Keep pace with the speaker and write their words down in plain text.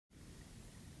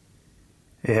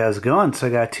Hey, how's it going? So I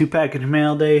got a 2-package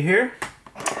Mailday here.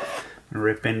 I'm gonna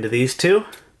rip into these two.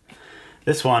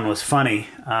 This one was funny.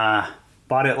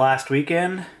 Bought it last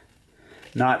weekend.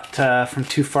 Not from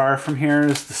too far from here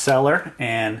is the seller,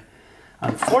 and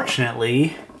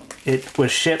unfortunately it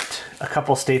was shipped a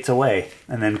couple states away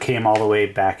and then came all the way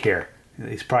back here.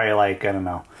 He's probably like, I don't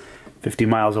know, 50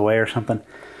 miles away or something.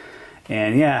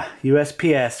 And yeah,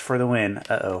 USPS for the win.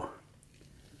 Uh-oh.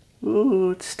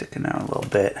 Ooh, it's sticking out a little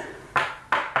bit.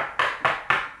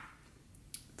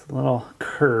 A little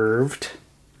curved,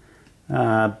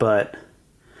 but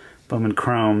Bowman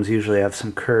Chromes usually have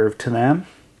some curve to them.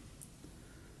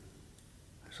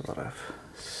 There's a lot of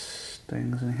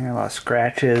things in here, a lot of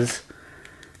scratches.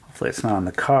 Hopefully it's not on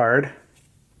the card.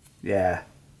 Yeah,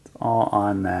 it's all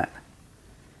on that.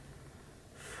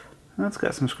 It's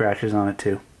got some scratches on it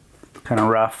too. Kind of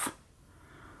rough.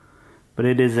 But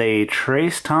it is a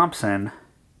Trace Thompson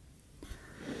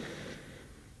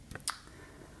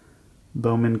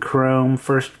Bowman Chrome,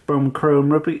 first Bowman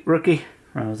Chrome rookie.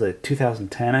 That was like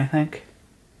 2010, I think.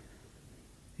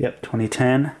 Yep,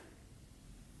 2010.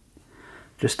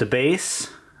 Just a base,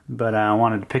 but I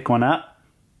wanted to pick one up.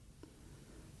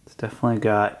 It's definitely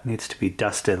needs to be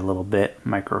dusted a little bit,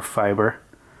 microfiber.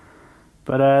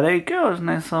 But there you go, it's a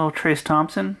nice little Trace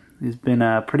Thompson. He's been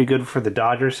pretty good for the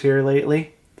Dodgers here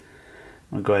lately.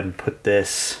 I'll go ahead and put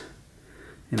this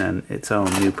in its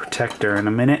own new protector in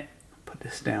a minute. Put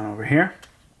this down over here.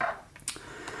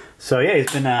 So yeah,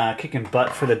 he's been kicking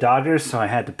butt for the Dodgers, so I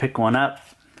had to pick one up.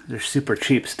 They're super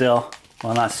cheap still.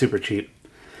 Well, not super cheap,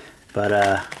 but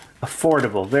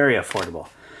affordable, very affordable.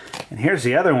 And here's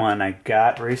the other one I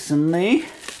got recently.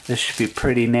 This should be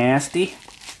pretty nasty.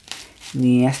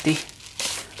 Nasty.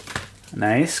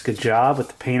 Nice, good job with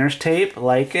the painter's tape.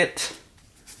 Like it.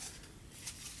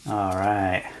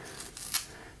 Alright.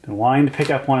 Been wanting to pick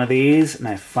up one of these, and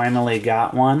I finally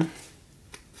got one.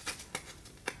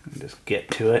 Just get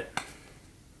to it.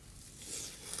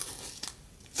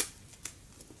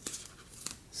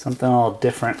 Something a little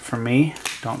different for me.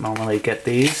 Don't normally get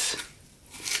these.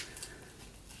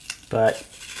 But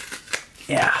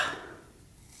yeah.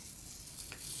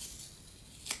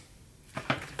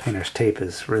 Painter's tape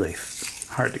is really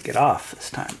hard to get off this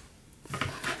time.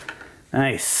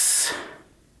 Nice.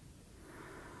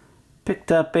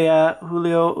 Picked up a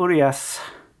Julio Urias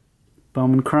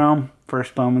Bowman Chrome.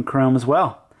 First Bowman Chrome as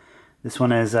well. This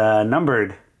one is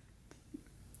numbered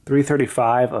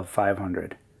 335 of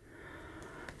 500.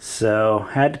 So,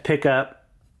 had to pick up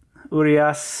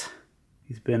Urias.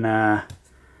 He's been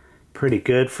pretty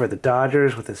good for the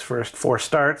Dodgers with his first 4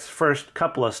 starts. First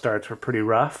couple of starts were pretty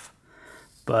rough.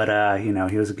 But, you know,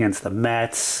 he was against the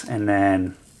Mets, and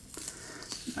then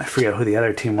I forget who the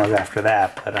other team was after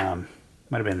that, but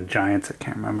might have been the Giants, I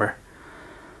can't remember.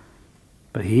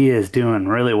 But he is doing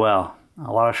really well.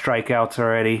 A lot of strikeouts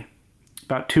already.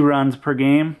 About 2 runs per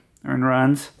game, earned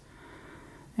runs.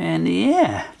 And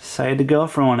yeah, decided to go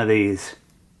for one of these.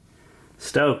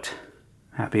 Stoked.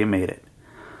 Happy I made it.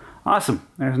 Awesome.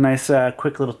 There's a nice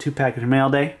quick little 2-package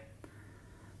Mailday.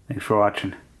 Thanks for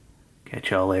watching.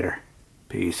 Catch y'all later.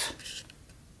 Peace.